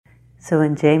So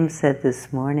when James said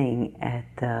this morning at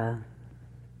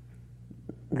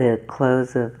the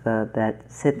close of that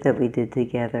sit that we did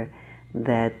together,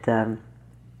 that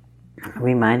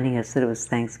reminding us that it was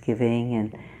Thanksgiving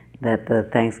and that the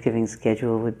Thanksgiving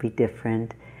schedule would be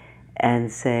different,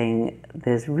 and saying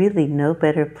there's really no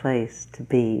better place to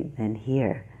be than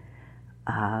here.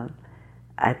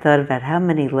 I thought about how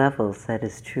many levels that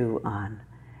is true on.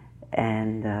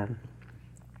 And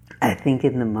I think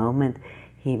in the moment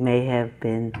he may have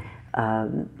been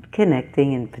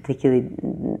connecting and particularly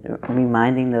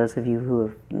reminding those of you who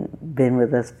have been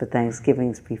with us for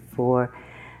Thanksgivings before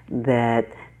that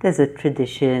there's a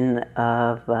tradition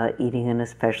of eating an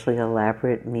especially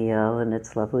elaborate meal, and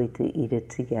it's lovely to eat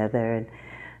it together. And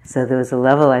so there was a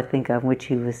level, I think, on which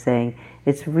he was saying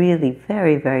it's really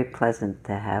very, very pleasant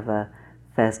to have a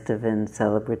festive and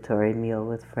celebratory meal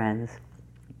with friends.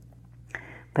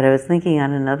 But I was thinking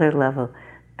on another level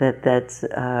that that's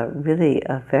really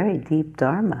a very deep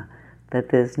dharma, that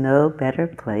there's no better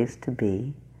place to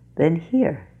be than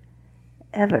here,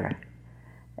 ever.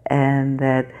 And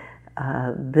that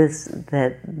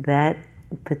that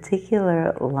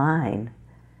particular line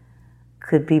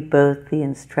could be both the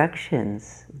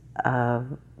instructions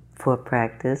for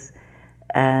practice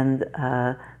and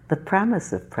the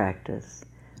promise of practice.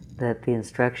 That the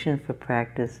instruction for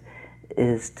practice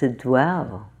is to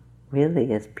dwell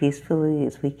really as peacefully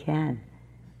as we can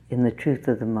in the truth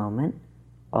of the moment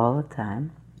all the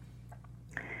time.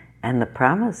 And the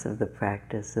promise of the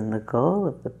practice and the goal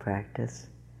of the practice,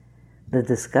 the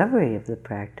discovery of the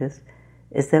practice,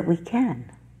 is that we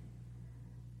can.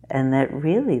 And that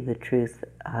really the truth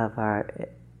of our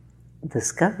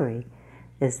discovery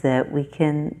is that we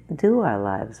can do our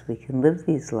lives, we can live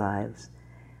these lives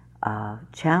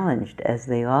challenged as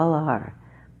they all are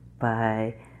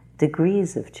by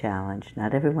degrees of challenge.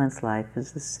 Not everyone's life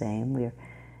is the same.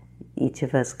 Each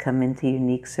of us come into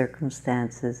unique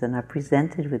circumstances and are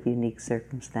presented with unique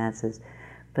circumstances.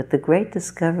 But the great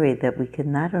discovery that we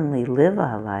can not only live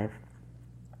our life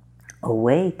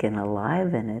awake and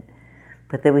alive in it,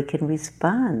 but that we can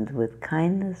respond with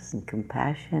kindness and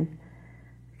compassion,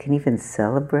 can even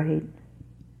celebrate.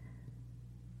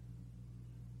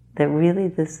 That really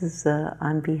this is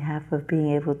on behalf of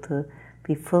being able to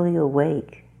be fully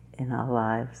awake in our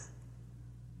lives.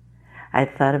 I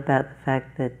thought about the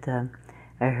fact that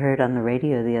I heard on the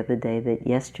radio the other day that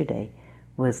yesterday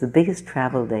was the biggest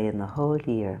travel day in the whole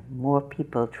year. More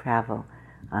people travel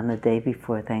on the day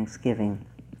before Thanksgiving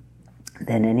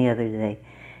than any other day.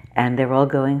 And they're all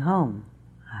going home.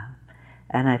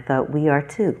 And I thought, we are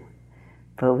too.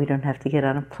 But we don't have to get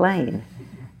on a plane.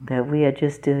 That we are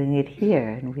just doing it here.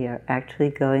 And we are actually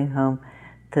going home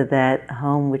to that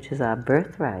home which is our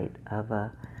birthright of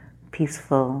a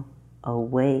peaceful,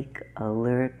 awake,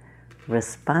 alert,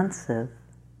 responsive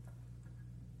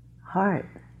heart.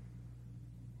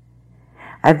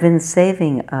 I've been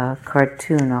saving a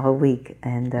cartoon all week,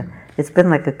 and it's been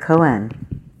like a koan,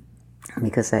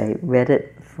 because I read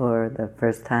it for the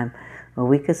first time a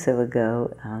week or so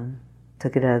ago,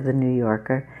 took it out of the New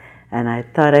Yorker, and I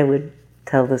thought I would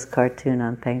tell this cartoon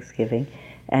on Thanksgiving,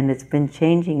 and it's been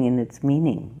changing in its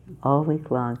meaning all week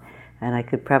long, and I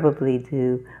could probably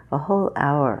do a whole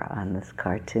hour on this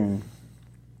cartoon.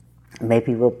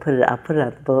 Maybe I'll put it on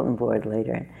the bulletin board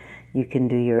later, and you can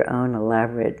do your own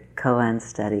elaborate koan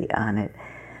study on it.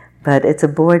 But it's a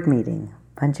board meeting,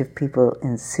 a bunch of people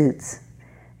in suits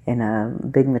in a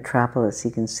big metropolis.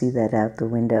 You can see that out the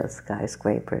window,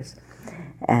 skyscrapers.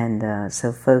 And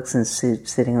so folks in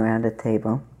suits sitting around a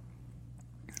table,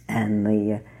 and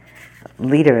the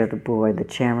leader of the board, the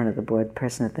chairman of the board, the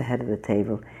person at the head of the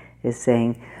table, is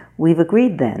saying, "We've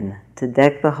agreed then to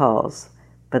deck the halls,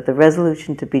 but the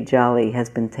resolution to be jolly has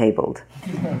been tabled."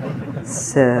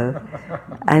 So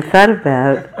I thought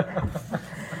about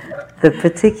the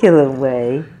particular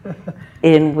way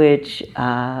in which,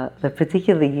 the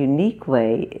particularly unique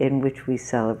way in which we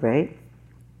celebrate,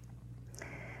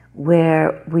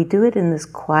 where we do it in this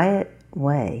quiet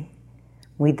way.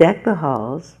 We deck the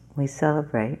halls, we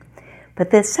celebrate, but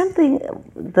there's something,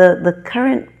 the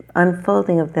current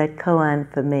unfolding of that koan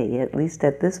for me, at least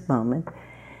at this moment,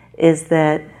 is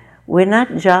that we're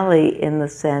not jolly in the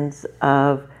sense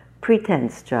of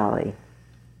pretense jolly,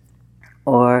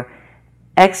 or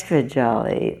extra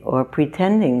jolly, or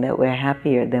pretending that we're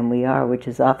happier than we are, which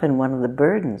is often one of the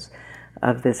burdens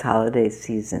of this holiday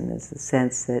season, is the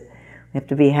sense that we have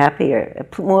to be happier,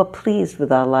 more pleased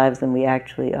with our lives than we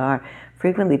actually are.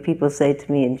 Frequently people say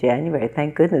to me in January,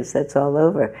 "Thank goodness that's all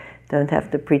over. Don't have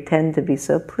to pretend to be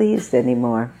so pleased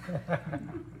anymore."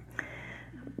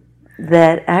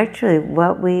 that actually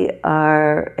what we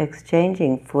are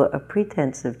exchanging for a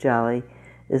pretense of jolly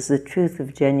is the truth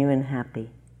of genuine happy.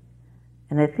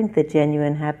 And I think that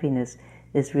genuine happiness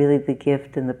is really the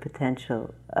gift and the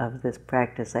potential of this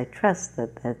practice. I trust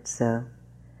that that's so.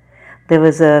 There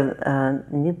was a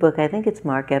new book, I think it's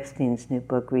Mark Epstein's new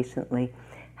book recently,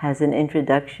 has an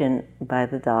introduction by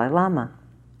the Dalai Lama.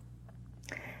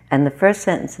 And the first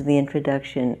sentence of the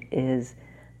introduction is,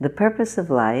 the purpose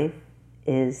of life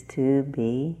is to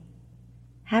be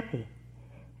happy.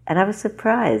 And I was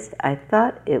surprised. I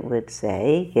thought it would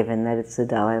say, given that it's the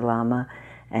Dalai Lama,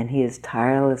 and he is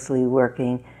tirelessly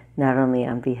working not only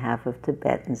on behalf of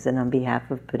Tibetans and on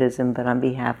behalf of Buddhism, but on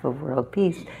behalf of world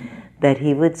peace, that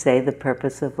he would say the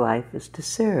purpose of life is to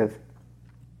serve.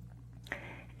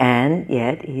 And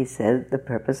yet he said the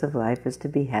purpose of life is to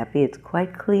be happy. It's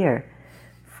quite clear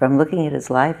from looking at his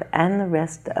life and the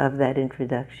rest of that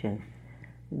introduction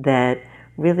that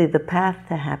really the path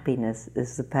to happiness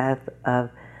is the path of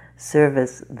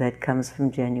service that comes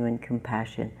from genuine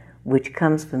compassion, which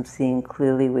comes from seeing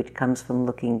clearly, which comes from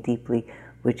looking deeply,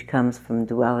 which comes from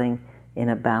dwelling in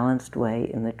a balanced way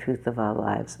in the truth of our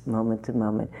lives, moment to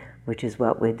moment, which is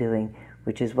what we're doing,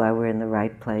 which is why we're in the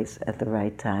right place at the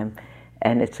right time.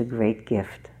 And it's a great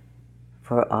gift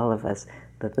for all of us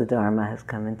that the Dharma has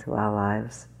come into our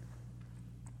lives.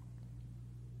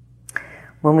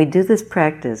 When we do this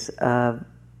practice of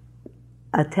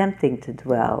attempting to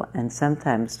dwell, and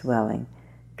sometimes dwelling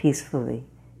peacefully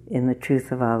in the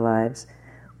truth of our lives,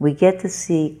 we get to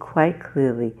see quite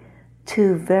clearly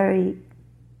two very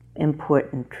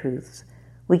important truths.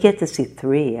 We get to see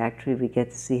three, actually. We get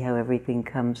to see how everything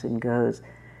comes and goes,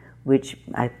 which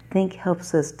I think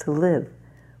helps us to live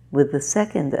with the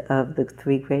second of the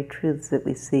three great truths that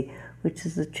we see, which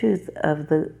is the truth of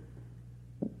the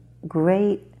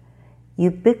great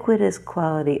ubiquitous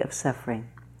quality of suffering.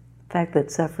 The fact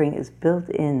that suffering is built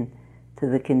in to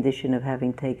the condition of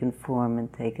having taken form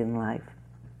and taken life,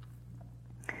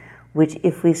 which,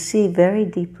 if we see very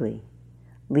deeply,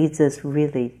 leads us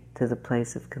really to the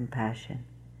place of compassion.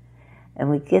 And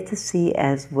we get to see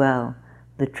as well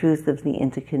the truth of the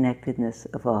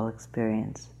interconnectedness of all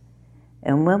experience.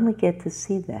 And when we get to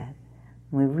see that,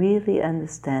 we really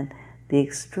understand the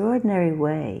extraordinary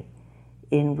way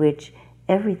in which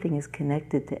everything is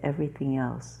connected to everything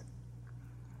else.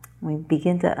 We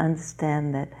begin to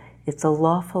understand that it's a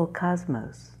lawful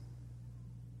cosmos.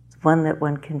 It's one that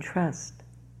one can trust.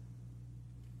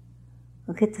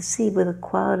 We'll get to see with a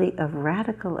quality of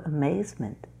radical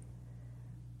amazement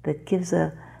that gives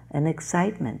an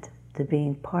excitement to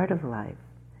being part of life,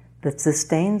 that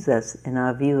sustains us in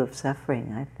our view of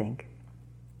suffering, I think,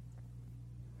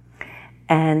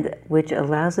 and which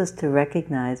allows us to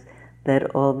recognize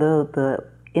that although the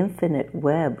infinite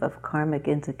web of karmic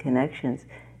interconnections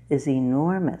is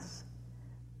enormous,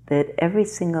 that every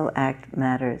single act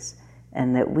matters,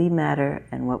 and that we matter,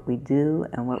 and what we do,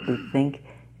 and what we think,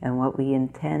 and what we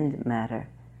intend matter.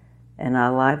 And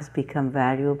our lives become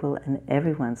valuable, and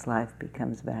everyone's life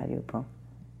becomes valuable.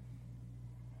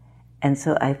 And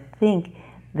so I think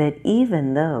that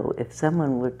even though if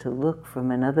someone were to look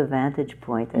from another vantage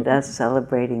point at us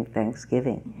celebrating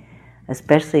Thanksgiving,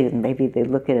 especially maybe they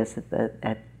look at us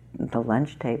at the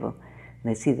lunch table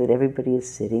and they see that everybody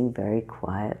is sitting very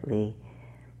quietly,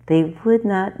 they would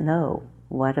not know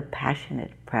what a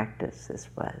passionate practice this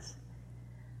was.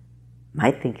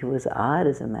 Might think it was odd,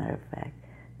 as a matter of fact.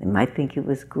 They might think it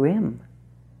was grim.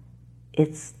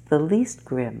 It's the least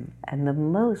grim and the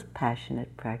most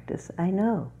passionate practice I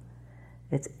know.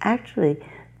 It's actually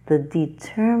the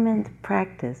determined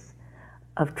practice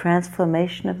of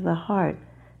transformation of the heart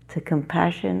to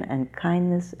compassion and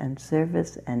kindness and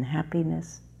service and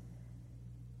happiness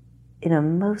in a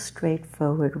most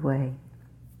straightforward way.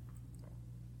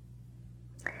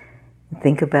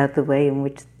 Think about the way in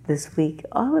which this week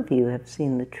all of you have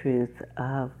seen the truth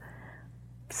of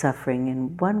suffering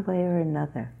in one way or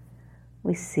another.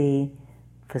 We see,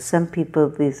 for some people,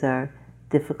 these are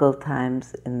difficult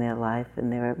times in their life,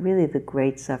 and there are really the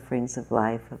great sufferings of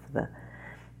life, of the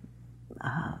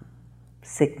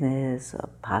sickness or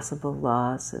possible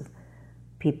loss of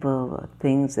people or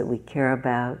things that we care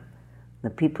about, the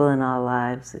people in our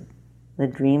lives, the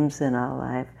dreams in our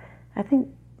life. I think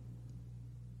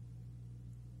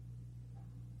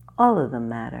all of them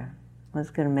matter. I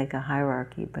was going to make a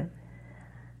hierarchy, but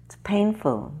it's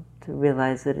painful to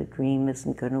realize that a dream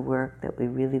isn't going to work, that we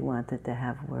really wanted to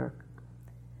have work,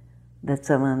 that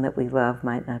someone that we love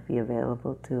might not be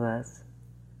available to us.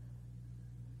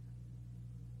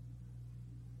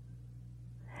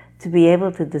 To be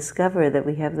able to discover that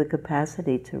we have the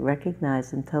capacity to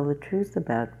recognize and tell the truth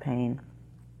about pain,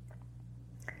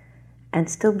 and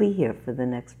still be here for the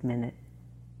next minute.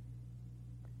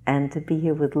 And to be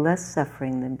here with less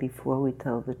suffering than before we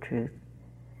told the truth.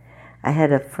 I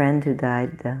had a friend who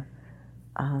died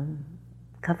a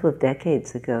couple of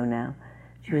decades ago now.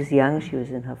 She was young, she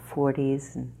was in her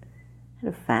 40s, and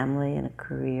had a family and a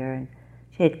career, and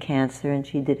she had cancer, and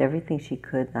she did everything she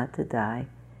could not to die.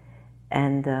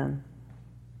 And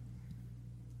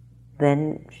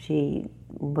then she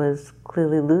was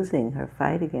clearly losing her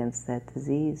fight against that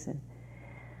disease. And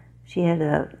she had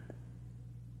a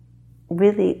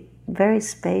really very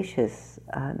spacious,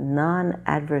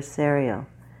 non-adversarial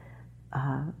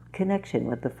connection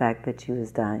with the fact that she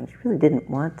was dying. She really didn't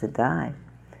want to die.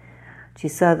 She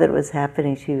saw that it was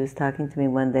happening. She was talking to me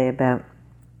one day about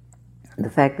the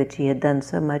fact that she had done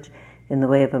so much in the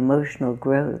way of emotional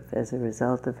growth as a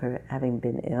result of her having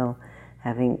been ill,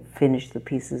 having finished the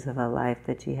pieces of her life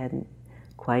that she hadn't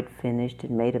quite finished,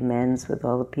 and made amends with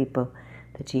all the people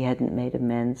that she hadn't made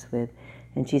amends with.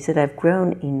 And she said, I've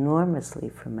grown enormously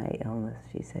from my illness,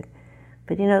 she said.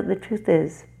 But you know, the truth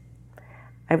is,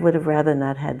 I would have rather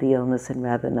not had the illness and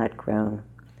rather not grown.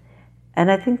 And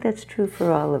I think that's true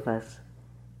for all of us.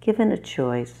 Given a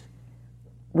choice,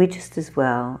 we just as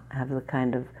well have the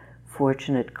kind of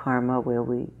fortunate karma where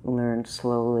we learn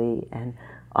slowly and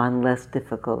on less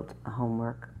difficult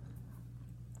homework.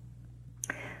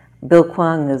 Bill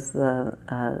Kwong is the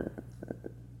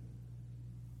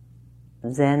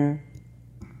Zen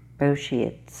Roshi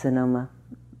at Sonoma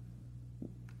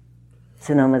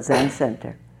Zen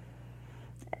Center.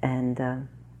 And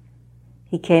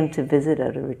he came to visit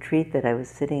at a retreat that I was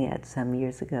sitting at some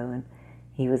years ago, and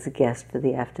he was a guest for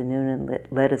the afternoon and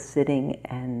led a sitting.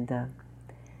 And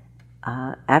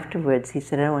afterwards, he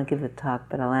said, I don't want to give a talk,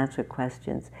 but I'll answer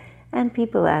questions. And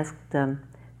people asked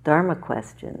Dharma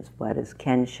questions. What is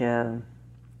Kensho?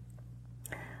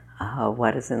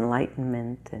 What is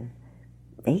enlightenment? And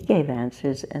he gave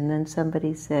answers. And then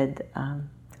somebody said,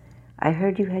 I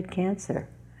heard you had cancer.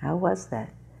 How was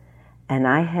that? And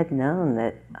I had known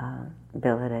that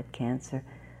Bill had cancer,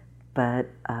 but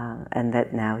and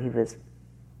that now he was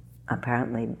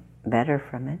apparently better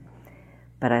from it.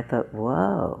 But I thought,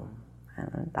 whoa,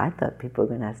 I thought people were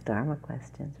going to ask Dharma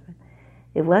questions. But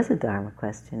it was a Dharma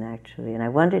question, actually, and I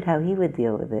wondered how he would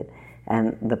deal with it.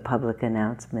 And the public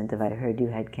announcement of, I heard you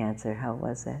had cancer, how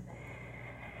was that?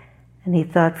 And he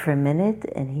thought for a minute,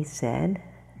 and he said,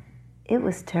 it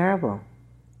was terrible.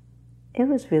 It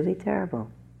was really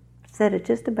terrible. Said it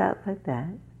just about like that.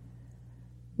 And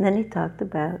then he talked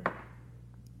about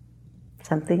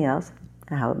something else,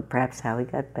 perhaps how he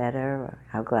got better, or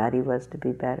how glad he was to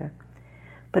be better.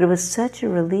 But it was such a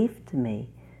relief to me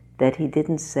that he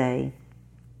didn't say,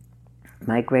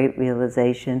 my great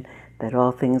realization that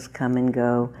all things come and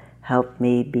go helped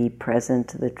me be present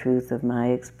to the truth of my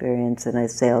experience, and I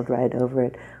sailed right over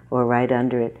it or right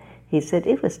under it. He said,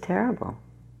 it was terrible.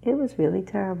 It was really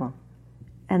terrible.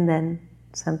 And then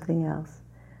something else.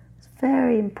 It was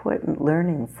very important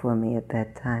learning for me at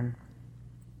that time.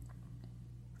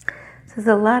 So there's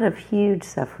a lot of huge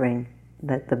suffering,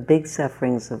 that the big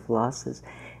sufferings of losses.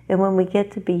 And when we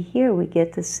get to be here, we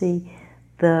get to see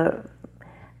the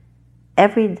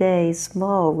everyday,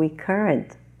 small,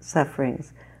 recurrent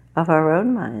sufferings of our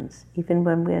own minds, even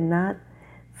when we're not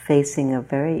facing a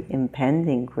very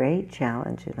impending, great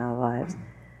challenge in our lives.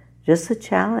 Just the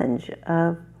challenge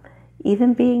of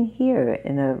even being here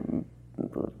in a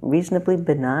reasonably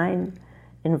benign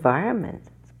environment.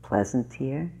 It's pleasant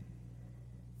here.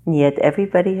 And yet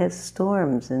everybody has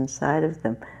storms inside of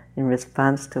them in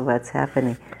response to what's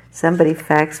happening. Somebody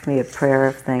faxed me a prayer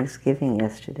of thanksgiving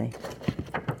yesterday.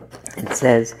 It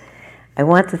says, I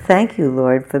want to thank you,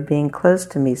 Lord, for being close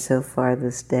to me so far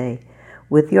this day.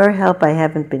 With your help, I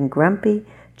haven't been grumpy,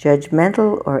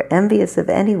 judgmental, or envious of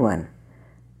anyone.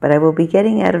 But I will be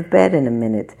getting out of bed in a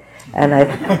minute. And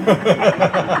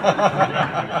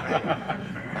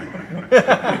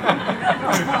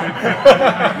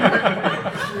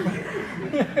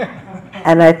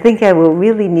I think I will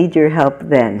really need your help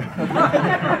then.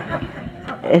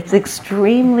 It's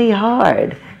extremely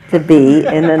hard to be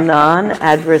in a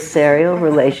non-adversarial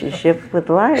relationship with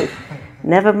life.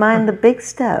 Never mind the big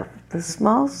stuff, the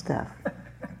small stuff.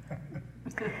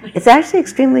 It's actually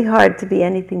extremely hard to be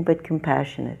anything but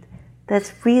compassionate.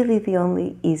 That's really the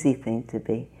only easy thing to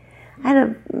be. I had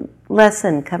a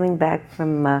lesson coming back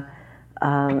from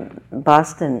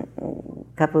Boston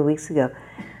a couple of weeks ago.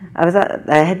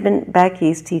 I had been back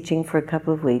east teaching for a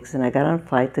couple of weeks, and I got on a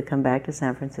flight to come back to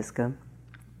San Francisco.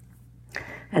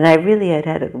 And I really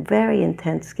had a very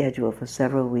intense schedule for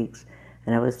several weeks,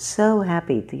 and I was so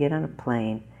happy to get on a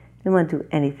plane. Didn't want to do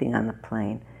anything on the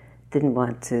plane. didn't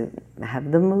want to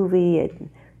have the movie,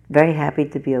 very happy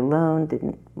to be alone,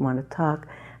 didn't want to talk.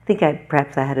 I think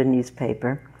perhaps I had a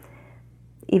newspaper.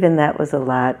 Even that was a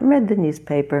lot. Read the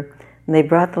newspaper, and they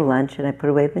brought the lunch, and I put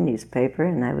away the newspaper,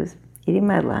 and I was eating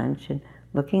my lunch and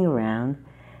looking around.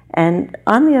 And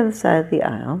on the other side of the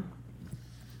aisle,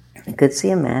 I could see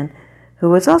a man who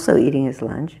was also eating his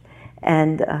lunch,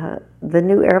 and the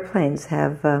new airplanes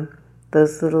have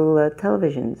those little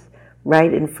televisions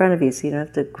right in front of you, so you don't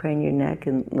have to crane your neck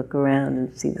and look around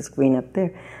and see the screen up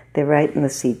there. They're right in the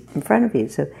seat in front of you.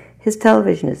 So his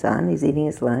television is on, he's eating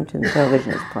his lunch, and the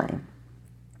television is playing.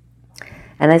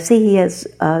 And I see he has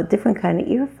different kind of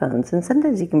earphones, and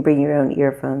sometimes you can bring your own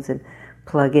earphones and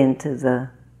plug into the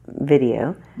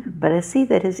video, but I see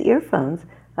that his earphones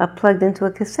are plugged into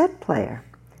a cassette player.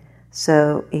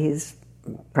 So he's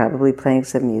probably playing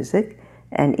some music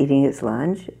and eating his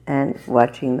lunch and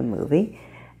watching the movie,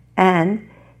 and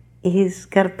he's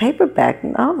got a paperback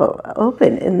novel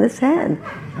open in this hand,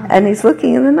 and he's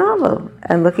looking in the novel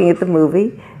and looking at the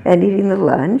movie and eating the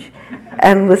lunch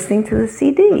and listening to the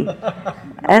CD.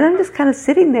 And I'm just kind of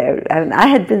sitting there. I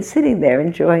had been sitting there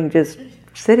enjoying just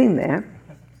sitting there,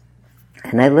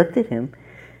 and I looked at him,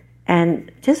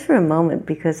 and just for a moment,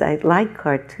 because I like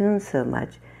cartoons so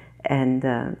much, and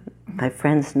my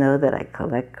friends know that I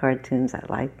collect cartoons, I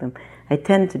like them, I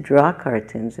tend to draw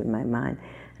cartoons in my mind.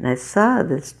 And I saw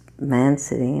this man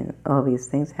sitting and all these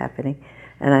things happening,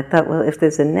 and I thought, well, if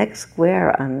there's a next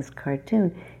square on this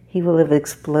cartoon, he will have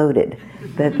exploded.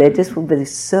 That there just will be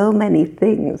so many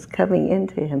things coming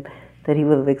into him that he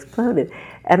will have exploded.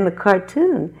 And the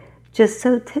cartoon just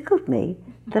so tickled me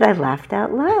that I laughed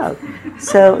out loud.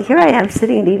 So here I am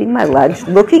sitting and eating my lunch,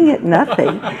 looking at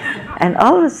nothing, and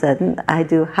all of a sudden I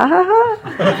do ha ha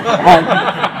ha,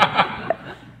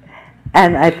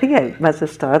 and I think I must have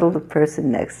startled the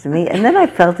person next to me, and then I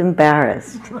felt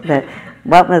embarrassed that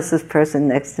what must this person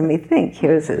next to me think?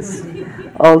 Here's this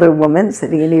older woman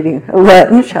sitting and eating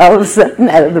lunch all of a sudden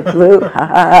out of the blue, ha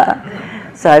ha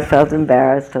ha. So I felt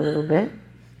embarrassed a little bit.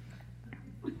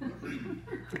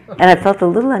 And I felt a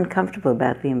little uncomfortable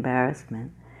about the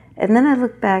embarrassment. And then I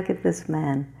looked back at this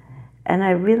man, and I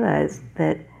realized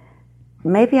that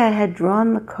maybe I had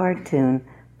drawn the cartoon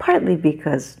partly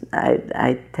because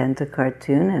I tend to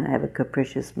cartoon and I have a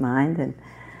capricious mind,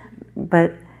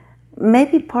 but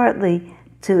maybe partly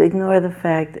to ignore the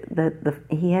fact that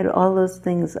he had all those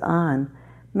things on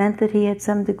meant that he had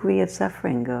some degree of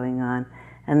suffering going on,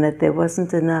 and that there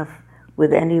wasn't enough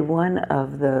with any one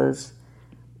of those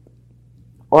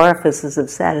orifices of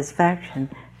satisfaction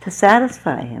to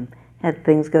satisfy him. He had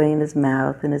things going in his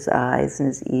mouth and his eyes and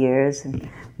his ears and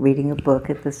reading a book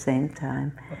at the same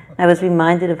time. I was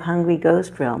reminded of hungry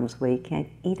ghost realms where you can't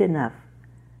eat enough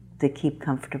to keep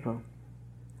comfortable,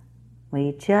 where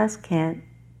you just can't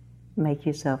make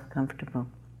yourself comfortable.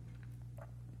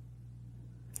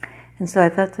 And so I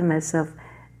thought to myself,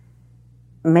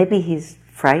 maybe he's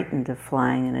frightened of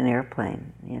flying in an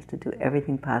airplane. He has to do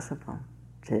everything possible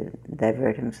to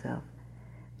divert himself.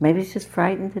 Maybe he's just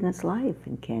frightened in his life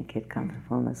and can't get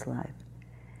comfortable in his life.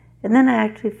 And then I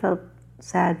actually felt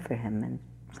sad for him and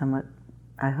somewhat,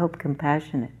 I hope,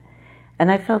 compassionate.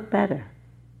 And I felt better.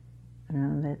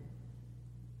 That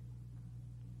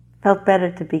felt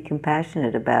better to be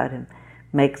compassionate about him,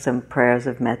 make some prayers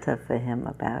of metta for him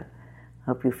about,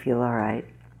 hope you feel all right.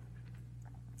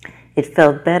 It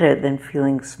felt better than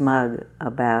feeling smug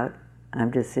about,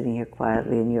 I'm just sitting here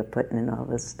quietly and you're putting in all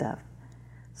this stuff.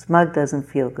 Smug doesn't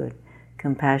feel good.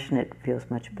 Compassionate feels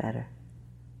much better.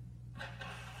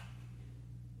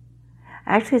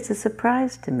 Actually, it's a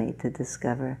surprise to me to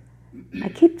discover, I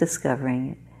keep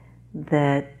discovering it,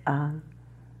 that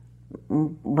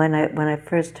when I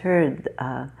first heard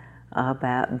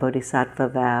about Bodhisattva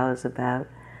vows, about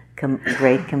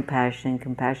great compassion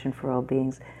for all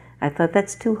beings, I thought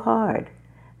that's too hard.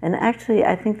 And actually,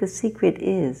 I think the secret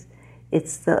is,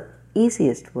 it's the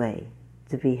easiest way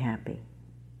to be happy.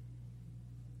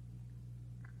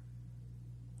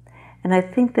 And I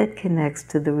think that connects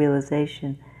to the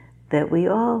realization that we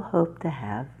all hope to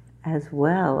have, as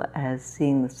well as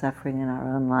seeing the suffering in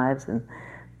our own lives and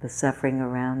the suffering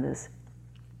around us,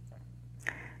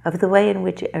 of the way in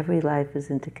which every life is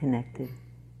interconnected.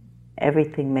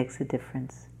 Everything makes a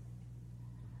difference.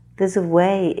 There's a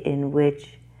way in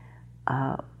which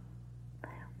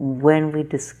when we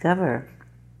discover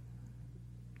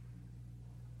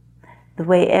the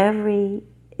way every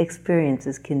experience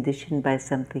is conditioned by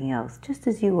something else, just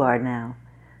as you are now.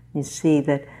 You see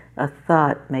that a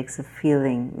thought makes a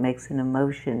feeling, makes an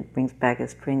emotion, brings back a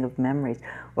string of memories,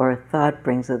 or a thought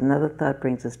brings another thought,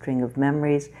 brings a string of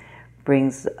memories,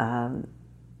 brings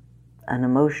an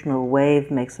emotional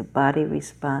wave makes a body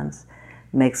response,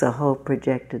 makes a whole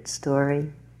projected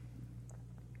story.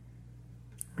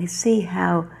 We see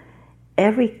how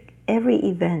every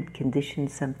event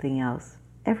conditions something else.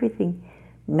 Everything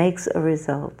makes a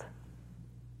result.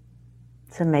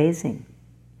 It's amazing.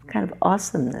 Kind of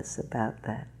awesomeness about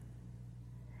that.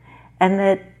 And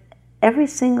that every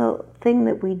single thing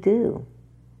that we do,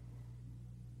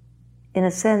 in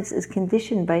a sense, is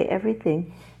conditioned by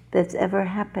everything that's ever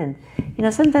happened. You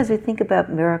know, sometimes we think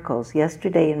about miracles.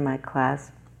 Yesterday in my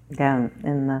class, down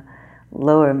in the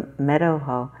lower meadow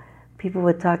hall, people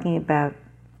were talking about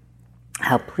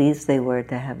how pleased they were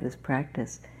to have this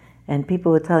practice. And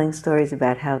people were telling stories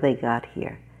about how they got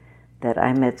here. That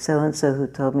I met so-and-so who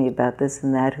told me about this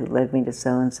and that, who led me to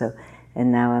so-and-so,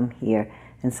 and now I'm here.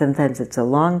 And sometimes it's a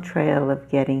long trail of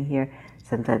getting here,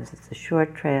 sometimes it's a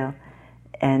short trail.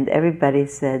 And everybody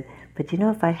said, but you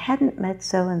know, if I hadn't met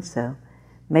so-and-so,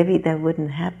 maybe that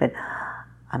wouldn't happen.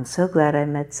 I'm so glad I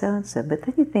met so-and-so. But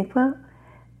then you think, well,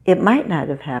 it might not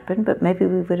have happened, but maybe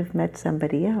we would have met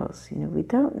somebody else. You know, we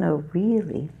don't know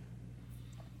really.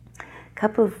 A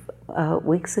couple of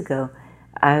weeks ago,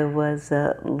 I was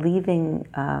leaving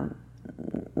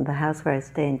the house where I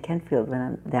stay in Kentfield when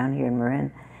I'm down here in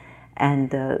Marin, and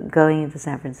going into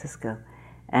San Francisco.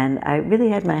 And I really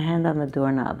had my hand on the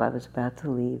doorknob. I was about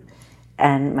to leave,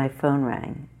 and my phone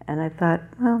rang. And I thought,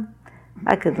 well,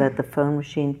 I could let the phone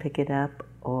machine pick it up,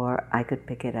 or I could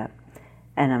pick it up.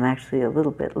 And I'm actually a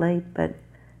little bit late, but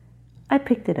I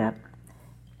picked it up.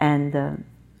 And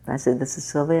I said, this is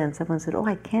Sylvia, and someone said, oh,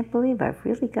 I can't believe I've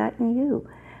really gotten you.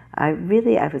 I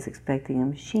was expecting a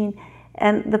machine.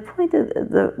 And the point of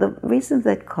the reason of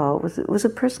that call was, it was a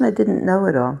person I didn't know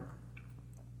at all,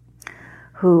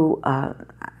 who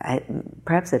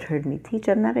perhaps had heard me teach.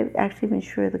 I'm not actually even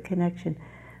sure of the connection.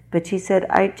 But she said,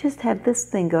 I just have this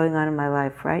thing going on in my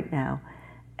life right now,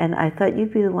 and I thought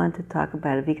you'd be the one to talk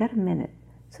about it. Have you got a minute?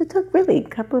 So it took really a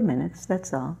couple of minutes,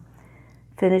 that's all.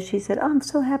 Finished, she said, oh, I'm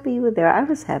so happy you were there. I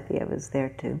was happy I was there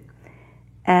too.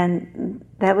 And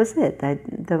that was it. I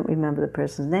don't remember the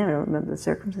person's name, I don't remember the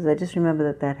circumstances, I just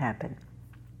remember that happened.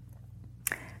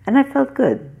 And I felt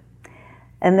good.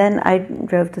 And then I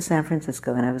drove to San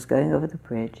Francisco, and I was going over the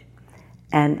bridge.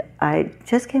 And I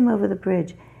just came over the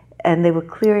bridge, and they were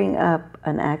clearing up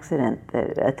an accident,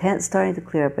 starting to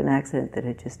clear up an accident that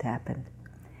had just happened.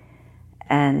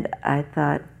 And I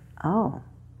thought, oh,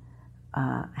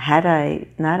 had I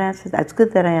not answered, it's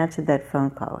good that I answered that phone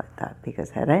call, I thought,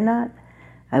 because had I not,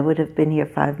 I would have been here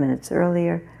 5 minutes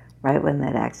earlier, right when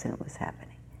that accident was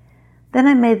happening. Then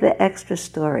I made the extra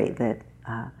story that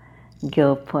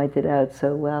Gil pointed out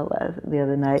so well the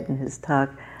other night in his talk,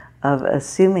 of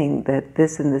assuming that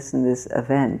this and this and this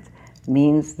event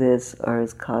means this or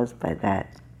is caused by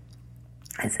that.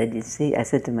 I said, you see, I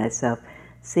said to myself,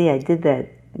 see, I did that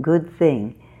good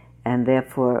thing and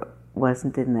therefore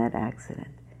wasn't in that accident.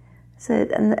 I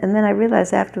said, and then I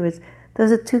realized afterwards,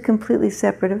 those are two completely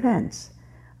separate events.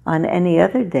 On any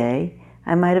other day,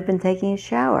 I might have been taking a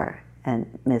shower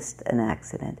and missed an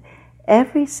accident.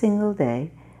 Every single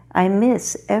day, I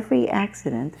miss every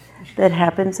accident that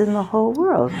happens in the whole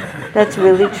world. That's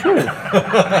really true.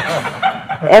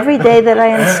 Every day that I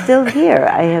am still here,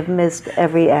 I have missed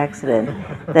every accident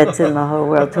that's in the whole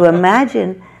world. To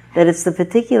imagine that it's the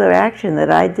particular action that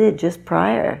I did just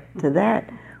prior to that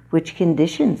which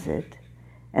conditions it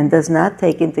and does not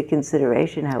take into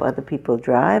consideration how other people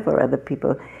drive or other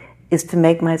people, is to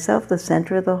make myself the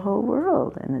center of the whole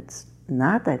world. And it's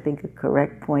not, I think, a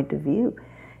correct point of view.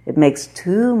 It makes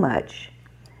too much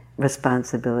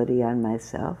responsibility on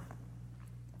myself.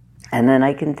 And then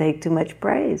I can take too much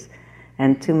praise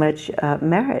and too much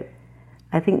merit.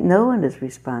 I think no one is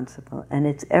responsible, and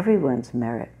it's everyone's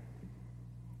merit.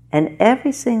 And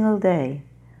every single day,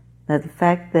 that the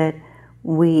fact that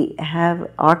we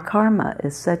have, our karma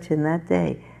is such in that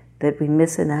day that we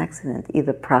miss an accident,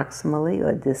 either proximally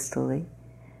or distally,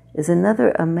 is another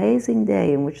amazing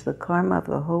day in which the karma of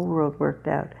the whole world worked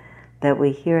out, that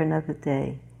we hear another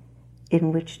day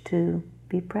in which to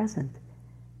be present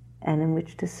and in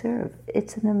which to serve.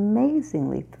 It's an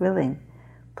amazingly thrilling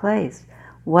place.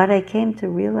 What I came to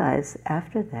realize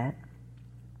after that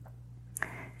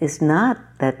is not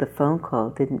that the phone call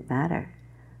didn't matter.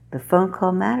 The phone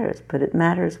call matters, but it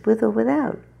matters with or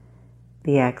without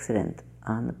the accident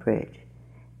on the bridge.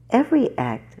 Every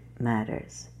act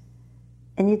matters,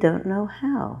 and you don't know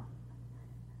how.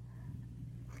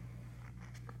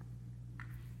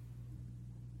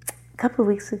 A couple of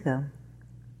weeks ago,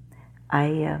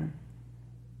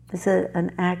 it's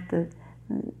an act that,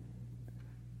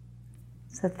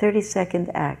 it's a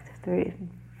 30-second act,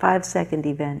 5-second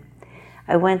event.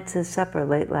 I went to supper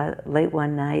late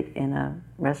one night in a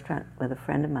restaurant with a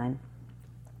friend of mine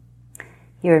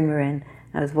here in Marin.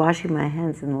 I was washing my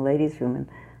hands in the ladies' room and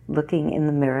looking in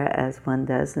the mirror as one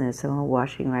does, and there's someone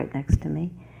washing right next to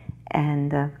me.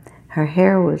 And her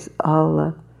hair was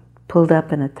all pulled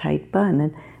up in a tight bun.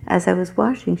 And as I was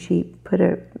washing, she put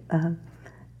her,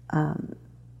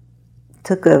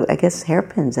 took, I guess,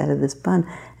 hairpins out of this bun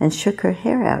and shook her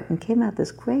hair out, and came out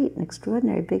this great and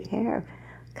extraordinary big hair,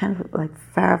 kind of like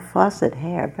Farrah Fawcett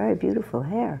hair, very beautiful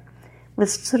hair. It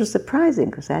was sort of surprising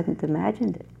because I hadn't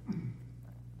imagined it.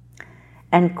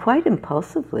 And quite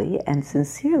impulsively and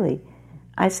sincerely,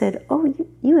 I said, "Oh,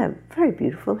 you have very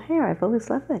beautiful hair. I've always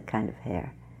loved that kind of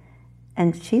hair."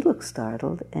 And she looked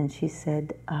startled, and she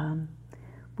said,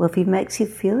 "Well, if it makes you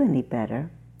feel any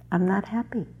better, I'm not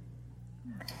happy."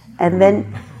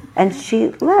 And she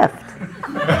left.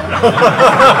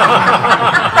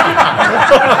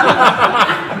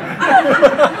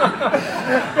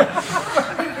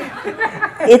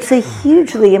 It's a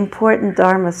hugely important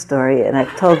Dharma story, and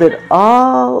I've told it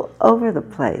all over the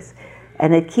place.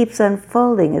 And it keeps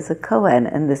unfolding as a koan,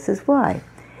 and this is why.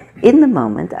 In the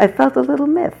moment, I felt a little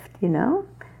miffed, you know?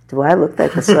 Do I look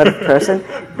like the sort of person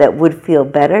that would feel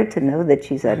better to know that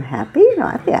she's unhappy? You know,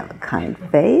 I think I have a kind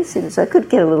face, and so I could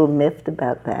get a little miffed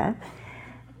about that.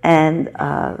 And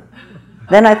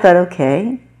then I thought,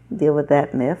 okay, deal with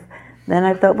that miff. Then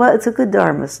I thought, well, it's a good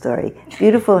Dharma story.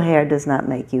 Beautiful hair does not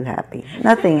make you happy.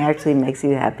 Nothing actually makes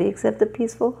you happy except a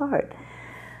peaceful heart.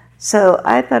 So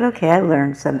I thought, okay, I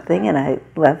learned something, and I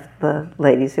left the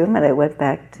ladies' room, and I went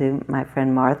back to my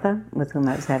friend Martha, with whom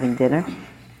I was having dinner.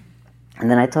 And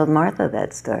then I told Martha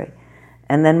that story.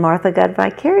 And then Martha got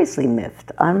vicariously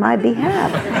miffed on my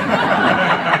behalf.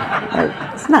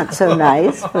 It's not so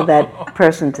nice for that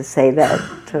person to say that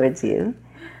towards you.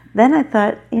 Then I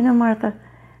thought, you know, Martha,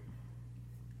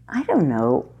 I don't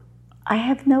know. I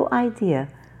have no idea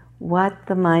what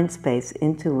the mind space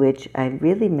into which I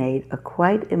really made a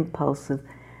quite impulsive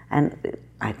and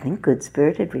I think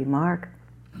good-spirited remark.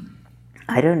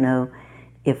 I don't know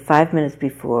if 5 minutes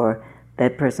before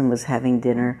that person was having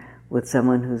dinner with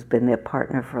someone who's been their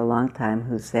partner for a long time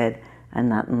who said, "I'm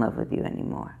not in love with you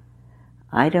anymore."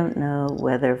 I don't know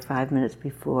whether 5 minutes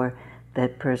before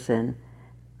that person,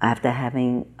 after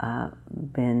having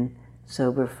been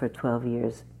sober for 12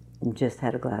 years, just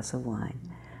had a glass of wine.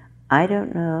 I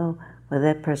don't know whether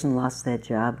that person lost their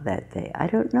job that day. I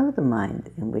don't know the mind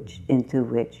into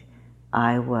which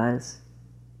I was.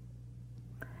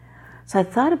 So I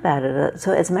thought about it.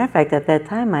 So as a matter of fact, at that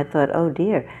time I thought, oh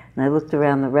dear. And I looked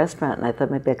around the restaurant and I thought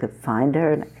maybe I could find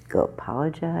her and I could go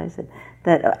apologize. And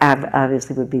that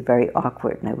obviously would be very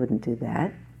awkward, and I wouldn't do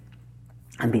that.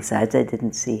 And besides, I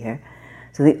didn't see her.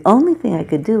 So the only thing I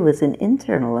could do was an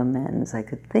internal amends. I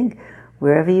could think,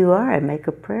 wherever you are, I make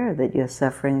a prayer that your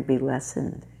suffering be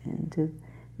lessened, and do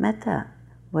metta.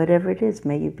 Whatever it is,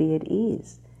 may you be at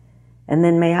ease. And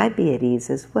then may I be at ease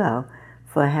as well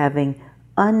for having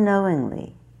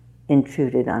unknowingly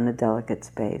intruded on a delicate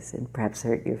space and perhaps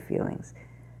hurt your feelings.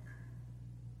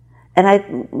 And I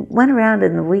went around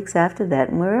in the weeks after that,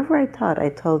 and wherever I taught, I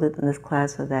told it in this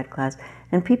class or that class,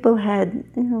 and people had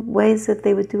ways that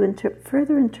they would do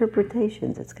further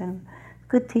interpretations. It's kind of a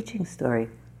good teaching story.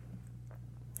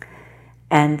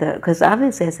 And because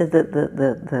obviously I said that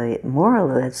the moral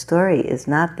of that story is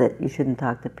not that you shouldn't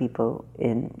talk to people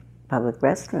in public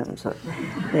restrooms, or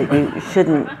that you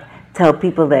shouldn't tell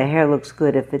people their hair looks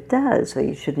good if it does, or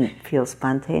you shouldn't feel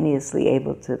spontaneously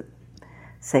able to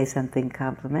say something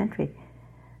complimentary.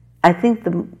 I think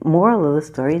the moral of the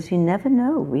story is you never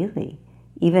know, really,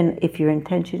 even if your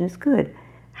intention is good,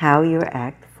 how your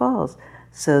act falls,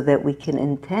 so that we can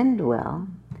intend well,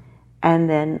 and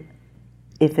then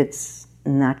if it's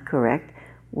not correct,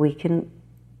 we can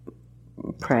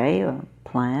pray or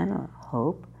plan or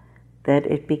hope that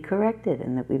it be corrected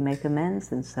and that we make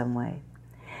amends in some way.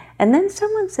 And then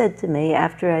someone said to me,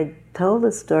 after I told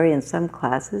the story in some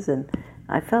classes and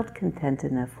I felt content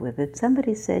enough with it,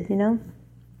 somebody said,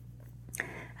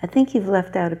 I think you've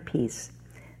left out a piece,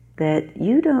 that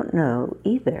you don't know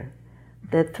either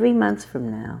that 3 months from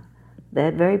now,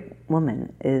 that very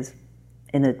woman is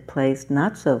in a place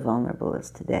not so vulnerable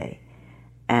as today,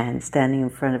 and standing in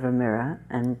front of a mirror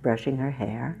and brushing her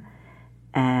hair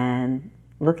and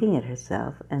looking at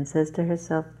herself, and says to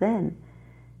herself then,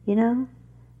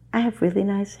 I have really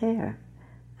nice hair.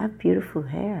 I have beautiful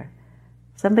hair.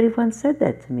 Somebody once said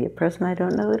that to me, a person I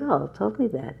don't know at all told me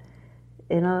that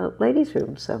in a ladies'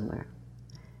 room somewhere.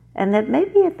 And that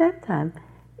maybe at that time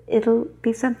it'll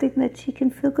be something that she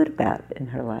can feel good about in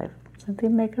her life, something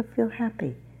to make her feel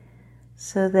happy.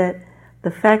 So that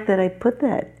the fact that I put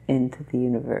that into the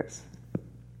universe,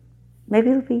 maybe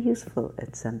it'll be useful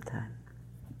at some time.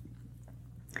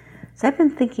 So I've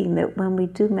been thinking that when we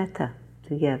do metta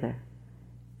together,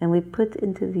 and we put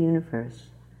into the universe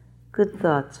good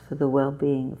thoughts for the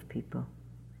well-being of people,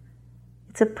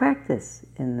 it's a practice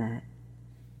in that.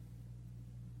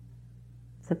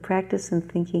 It's a practice in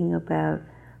thinking about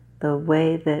the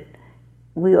way that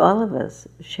we, all of us,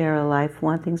 share a life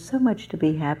wanting so much to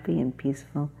be happy and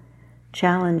peaceful,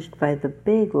 challenged by the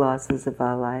big losses of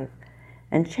our life,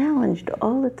 and challenged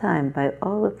all the time by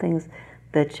all the things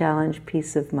that challenge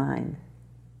peace of mind.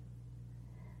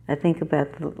 I think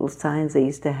about the little signs they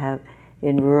used to have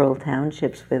in rural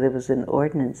townships where there was an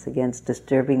ordinance against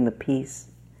disturbing the peace.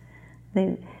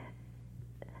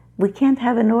 We can't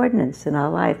have an ordinance in our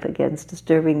life against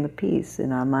disturbing the peace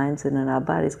in our minds and in our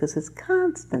bodies, because it's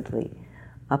constantly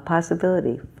a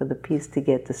possibility for the peace to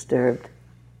get disturbed.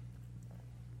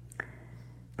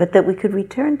 But that we could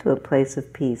return to a place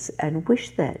of peace and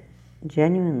wish that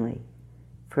genuinely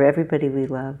for everybody we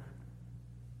love.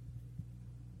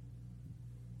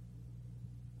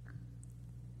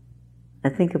 I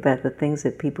think about the things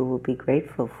that people will be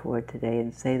grateful for today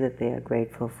and say that they are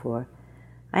grateful for.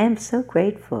 I am so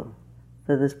grateful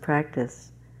for this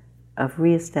practice of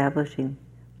reestablishing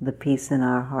the peace in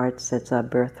our hearts that's our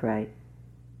birthright,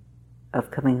 of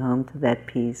coming home to that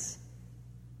peace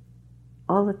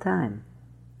all the time,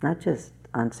 not just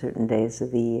on certain days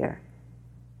of the year.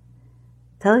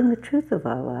 Telling the truth of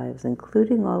our lives,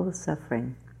 including all the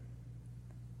suffering.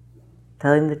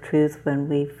 Telling the truth when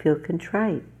we feel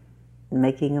contrite,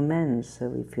 making amends so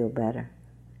we feel better.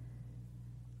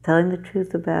 Telling the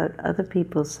truth about other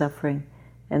people's suffering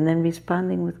and then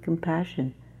responding with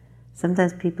compassion.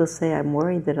 Sometimes people say, I'm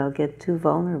worried that I'll get too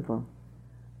vulnerable.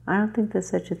 I don't think there's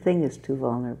such a thing as too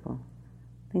vulnerable.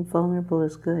 I think vulnerable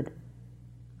is good.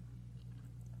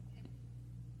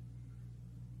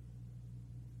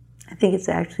 I think it's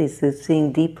actually through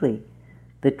seeing deeply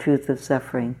the truth of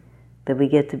suffering that we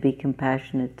get to be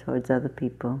compassionate towards other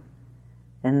people,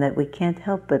 and that we can't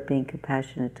help but being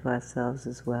compassionate to ourselves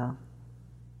as well.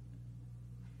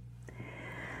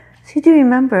 So do you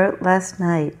remember last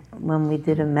night when we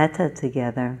did a metta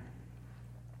together,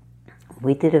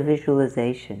 we did a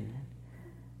visualization.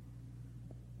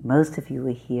 Most of you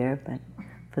were here, but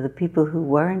for the people who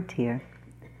weren't here,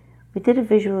 we did a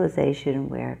visualization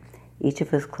where each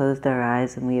of us closed our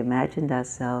eyes and we imagined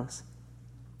ourselves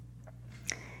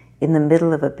in the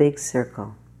middle of a big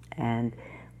circle. And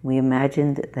we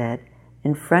imagined that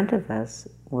in front of us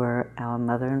were our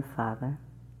mother and father.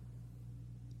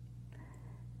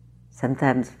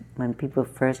 Sometimes when people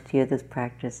first hear this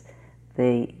practice,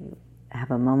 they have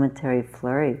a momentary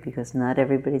flurry because not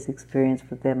everybody's experience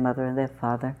with their mother and their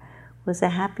father was a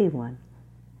happy one.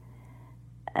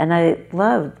 And I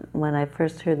loved when I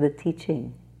first heard the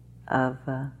teaching of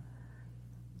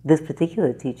this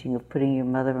particular teaching of putting your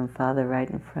mother and father right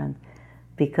in front,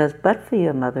 because but for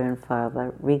your mother and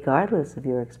father, regardless of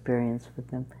your experience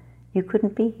with them, you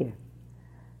couldn't be here.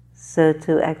 So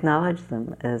to acknowledge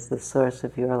them as the source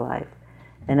of your life,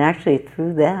 and actually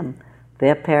through them,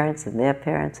 their parents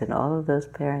and all of those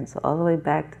parents, all the way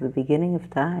back to the beginning of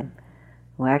time,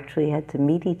 who actually had to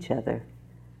meet each other,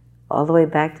 all the way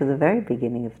back to the very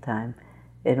beginning of time,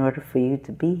 in order for you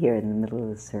to be here in the middle of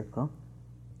the circle.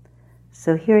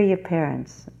 So here are your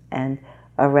parents, and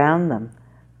around them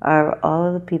are all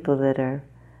of the people that are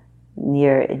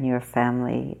near in your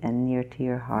family and near to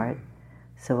your heart.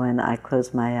 So when I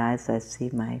close my eyes, I see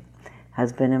my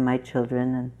husband and my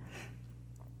children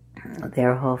and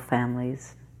their whole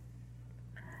families.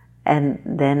 And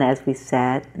then as we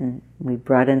sat and we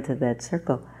brought into that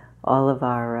circle all of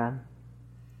our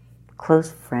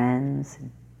close friends,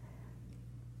 and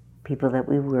people that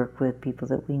we work with, people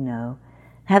that we know,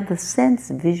 have the sense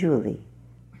visually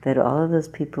that all of those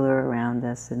people are around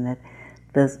us, and that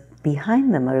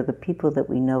behind them are the people that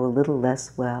we know a little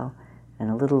less well,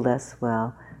 and a little less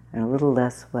well, and a little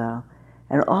less well,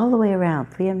 and all the way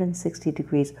around, 360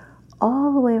 degrees,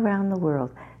 all the way around the world,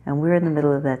 and we're in the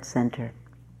middle of that center.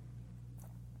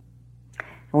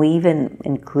 And we even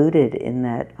included in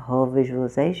that whole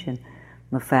visualization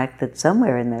the fact that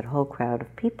somewhere in that whole crowd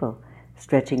of people,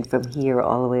 stretching from here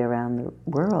all the way around the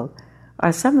world,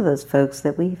 are some of those folks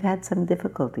that we've had some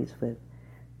difficulties with.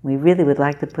 We really would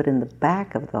like to put in the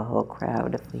back of the whole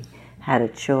crowd if we had a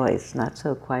choice, not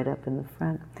so quite up in the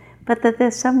front, but that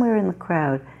they're somewhere in the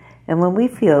crowd. And when we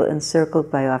feel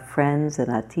encircled by our friends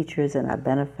and our teachers and our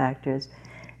benefactors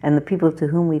and the people to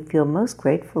whom we feel most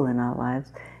grateful in our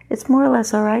lives, it's more or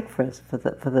less all right for us, for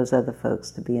those other folks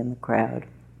to be in the crowd.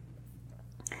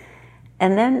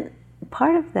 And then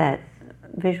part of that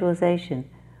visualization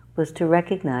was to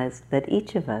recognize that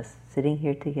each of us sitting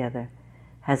here together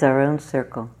has our own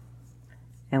circle.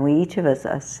 And we each of us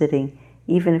are sitting,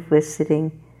 even if we're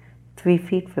sitting 3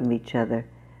 feet from each other,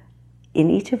 in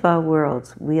each of our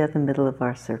worlds, we are the middle of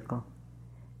our circle.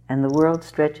 And the world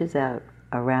stretches out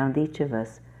around each of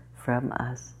us from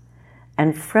us.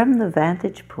 And from the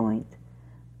vantage point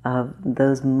of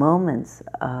those moments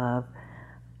of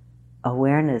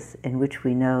awareness in which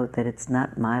we know that it's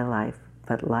not my life,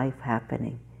 but life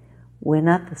happening, we're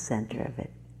not the center of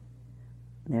it.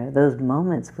 There are those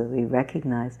moments where we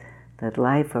recognize that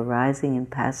life arising and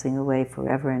passing away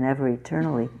forever and ever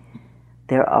eternally,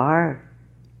 there are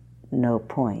no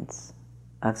points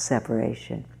of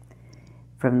separation.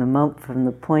 From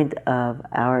the point of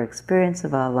our experience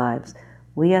of our lives,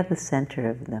 we are the center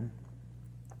of them.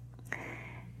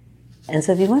 And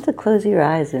so if you want to close your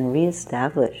eyes and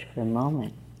reestablish for a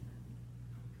moment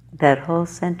that whole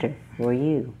center for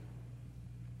you,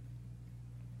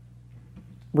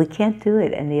 we can't do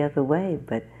it any other way,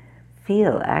 but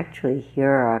feel, actually, here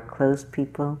are our close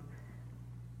people,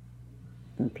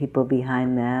 and the people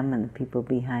behind them, and the people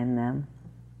behind them.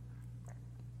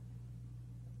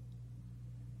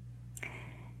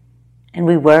 And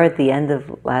we were, at the end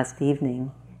of last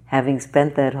evening, having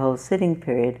spent that whole sitting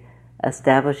period,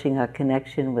 establishing our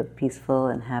connection with peaceful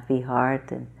and happy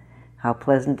heart, and how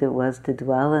pleasant it was to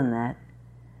dwell in that,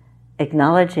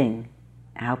 acknowledging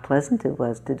how pleasant it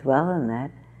was to dwell in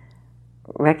that,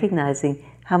 recognizing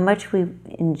how much we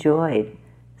enjoyed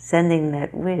sending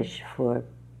that wish for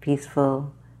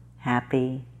peaceful,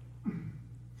 happy,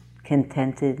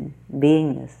 contented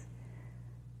beingness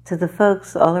to the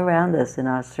folks all around us in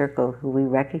our circle who we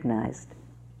recognized.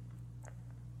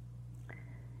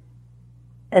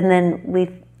 And then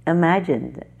we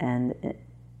imagined and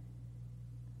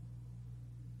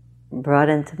brought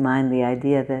into mind the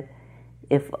idea that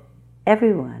if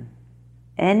everyone,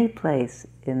 any place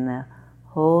in the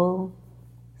whole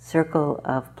circle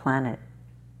of planet,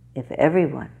 if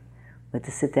everyone were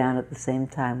to sit down at the same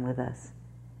time with us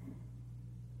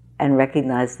and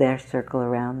recognize their circle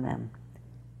around them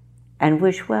and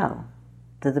wish well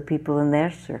to the people in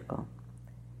their circle,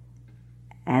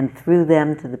 and through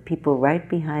them to the people right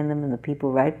behind them, and the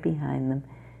people right behind them,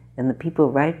 and the people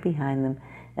right behind them,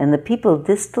 and the people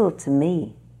distal to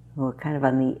me, who are kind of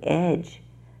on the edge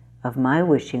of my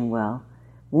wishing well,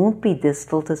 won't be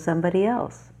distal to somebody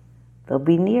else. They'll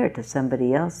be near to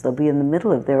somebody else. They'll be in the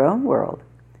middle of their own world.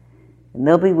 And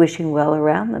they'll be wishing well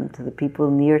around them to the people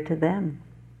near to them.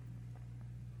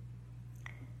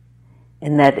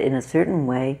 And that in a certain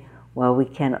way, while we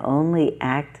can only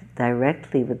act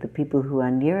directly with the people who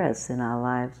are near us in our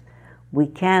lives, we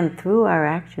can, through our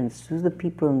actions, through the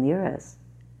people near us,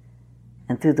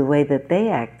 and through the way that they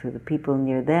act through the people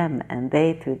near them, and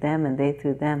they through them, and they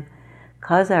through them,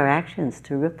 cause our actions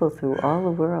to ripple through all the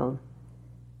world.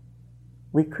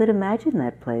 We could imagine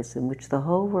that place in which the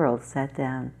whole world sat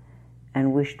down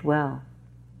and wished well.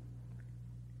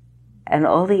 And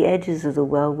all the edges of the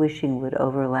well-wishing would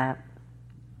overlap.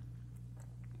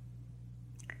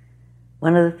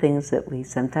 One of the things that we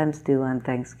sometimes do on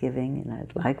Thanksgiving, and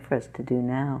I'd like for us to do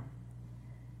now,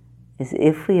 is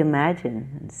if we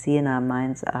imagine and see in our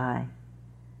mind's eye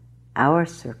our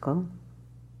circle,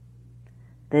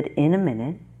 that in a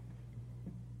minute,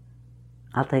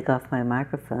 I'll take off my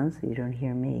microphone so you don't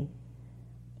hear me,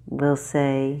 we'll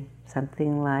say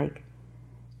something like,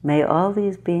 "May all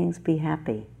these beings be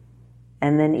happy."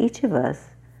 And then each of us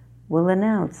will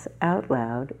announce out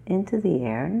loud into the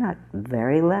air, not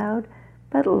very loud,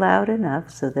 but loud enough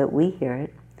so that we hear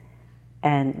it,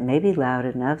 and maybe loud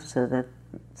enough so that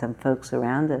some folks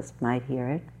around us might hear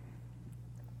it,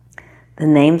 the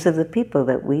names of the people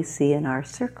that we see in our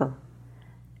circle.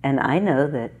 And I know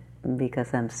that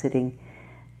because I'm sitting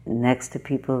next to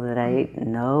people that I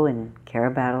know and care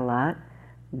about a lot,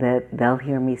 that they'll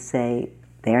hear me say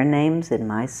their names in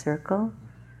my circle.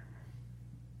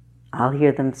 I'll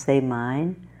hear them say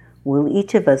mine. Will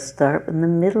each of us start in the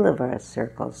middle of our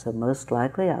circle? So most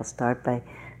likely I'll start by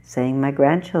saying my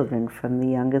grandchildren from the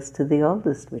youngest to the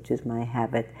oldest, which is my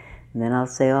habit. And then I'll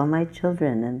say all my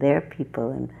children and their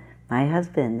people and my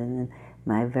husband and then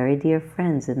my very dear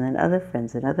friends and then other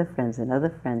friends and other friends and other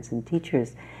friends and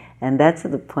teachers. And that's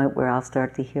at the point where I'll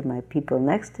start to hear my people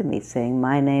next to me saying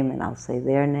my name and I'll say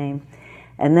their name.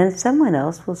 And then someone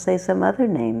else will say some other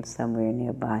name somewhere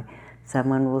nearby.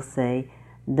 Someone will say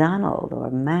Donald or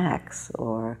Max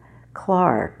or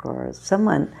Clark or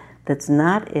someone that's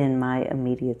not in my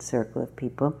immediate circle of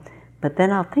people. But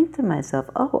then I'll think to myself,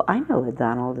 oh, I know a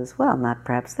Donald as well. Not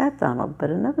perhaps that Donald,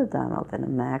 but another Donald and a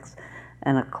Max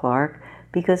and a Clark,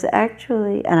 because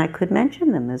actually, and I could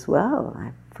mention them as well.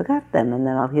 I forgot them, and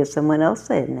then I'll hear someone else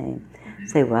say a name.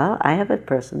 Say, well, I have a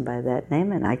person by that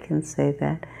name, and I can say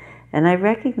that. And I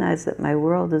recognize that my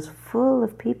world is full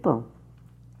of people,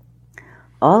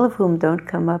 all of whom don't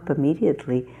come up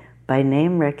immediately by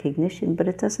name recognition, but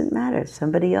it doesn't matter.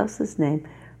 Somebody else's name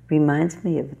reminds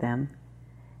me of them,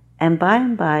 and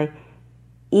by,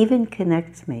 even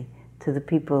connects me to the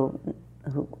people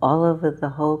who, all over the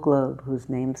whole globe whose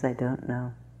names I don't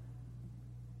know.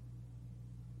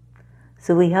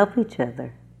 So we help each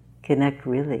other connect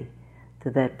really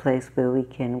to that place where we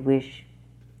can wish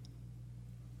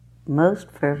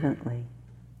most fervently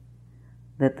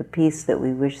that the peace that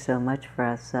we wish so much for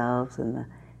ourselves and the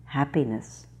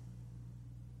happiness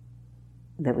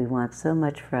that we want so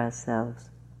much for ourselves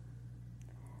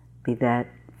be that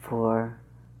for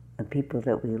the people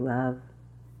that we love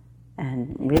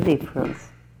and really for us.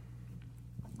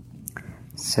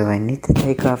 So I need to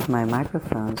take off my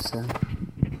microphone, so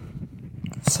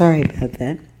sorry about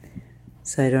that,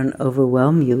 so I don't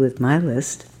overwhelm you with my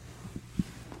list.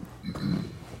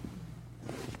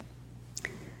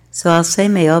 So I'll say,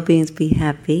 may all beings be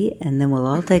happy, and then we'll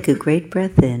all take a great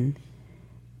breath in,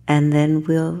 and then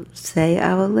we'll say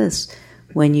our list.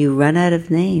 When you run out of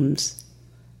names,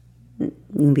 you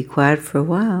can be quiet for a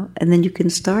while, and then you can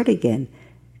start again.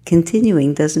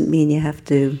 Continuing doesn't mean you have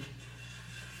to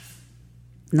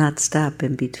not stop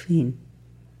in between.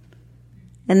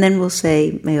 And then we'll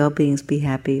say, may all beings be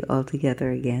happy all together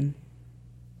again.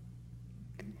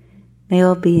 May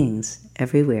all beings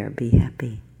everywhere be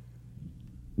happy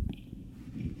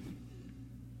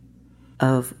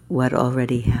of what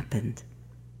already happened.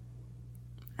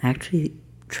 Actually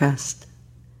trust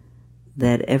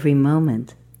that every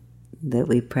moment that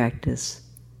we practice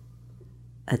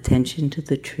attention to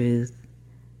the truth,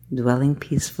 dwelling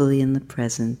peacefully in the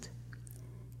present,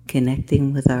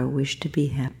 connecting with our wish to be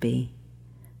happy,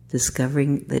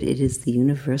 discovering that it is the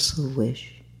universal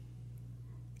wish,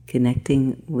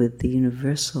 connecting with the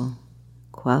universal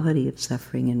quality of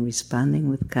suffering and responding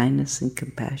with kindness and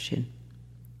compassion,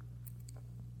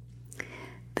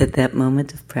 that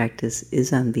moment of practice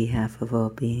is on behalf of all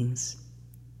beings.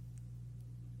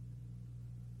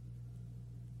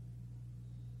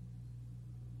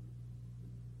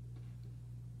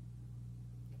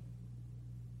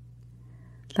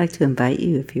 I'd like to invite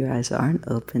you, if your eyes aren't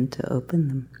open, to open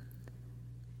them.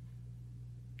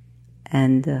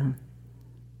 And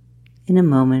in a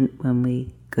moment when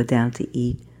we go down to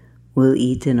eat, we'll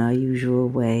eat in our usual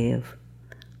way of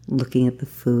looking at the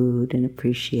food and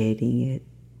appreciating it.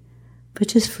 But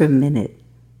just for a minute,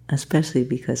 especially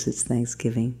because it's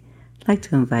Thanksgiving, I'd like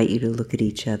to invite you to look at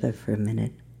each other for a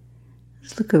minute.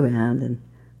 Just look around and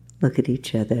look at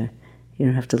each other. You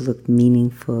don't have to look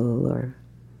meaningful or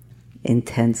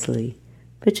intensely,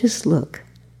 but just look.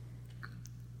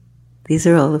 These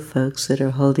are all the folks that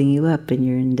are holding you up in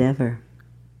your endeavor.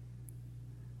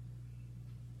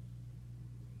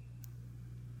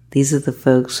 These are the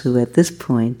folks who at this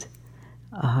point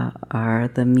are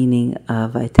the meaning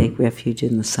of I take refuge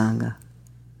in the Sangha.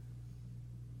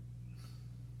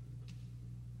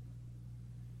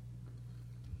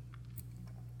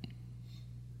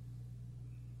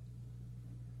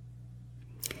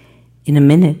 In a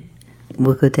minute,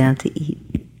 we'll go down to eat.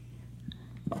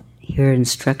 Here are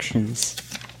instructions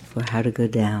for how to go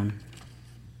down.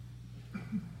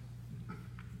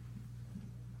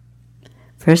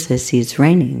 First, I see it's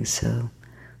raining, so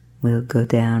we'll go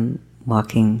down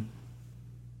walking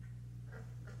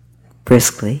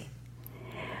briskly.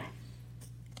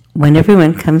 When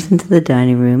everyone comes into the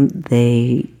dining room,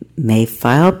 they may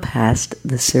file past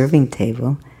the serving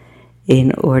table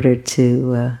in order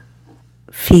to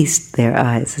feast their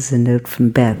eyes. This is a note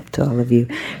from Beth to all of you.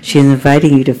 She's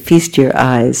inviting you to feast your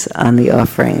eyes on the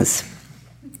offerings.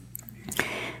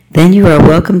 Then you are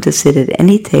welcome to sit at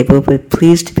any table, but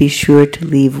please to be sure to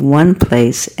leave one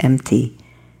place empty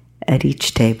at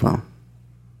each table.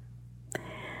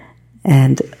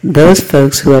 And those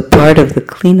folks who are part of the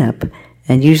cleanup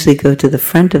and usually go to the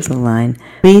front of the line,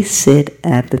 please sit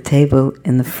at the table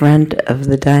in the front of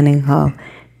the dining hall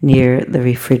near the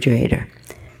refrigerator.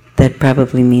 That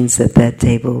probably means that that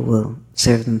table will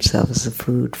serve themselves the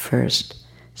food first,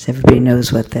 so everybody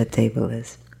knows what that table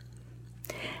is.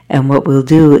 And what we'll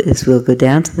do is we'll go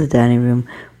down to the dining room,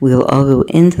 we'll all go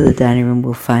into the dining room,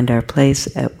 we'll find our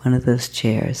place at one of those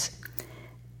chairs,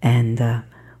 and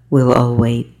we'll all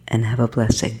wait and have a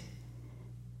blessing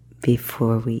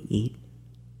before we eat.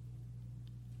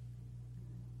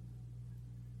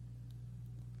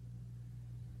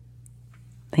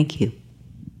 Thank you.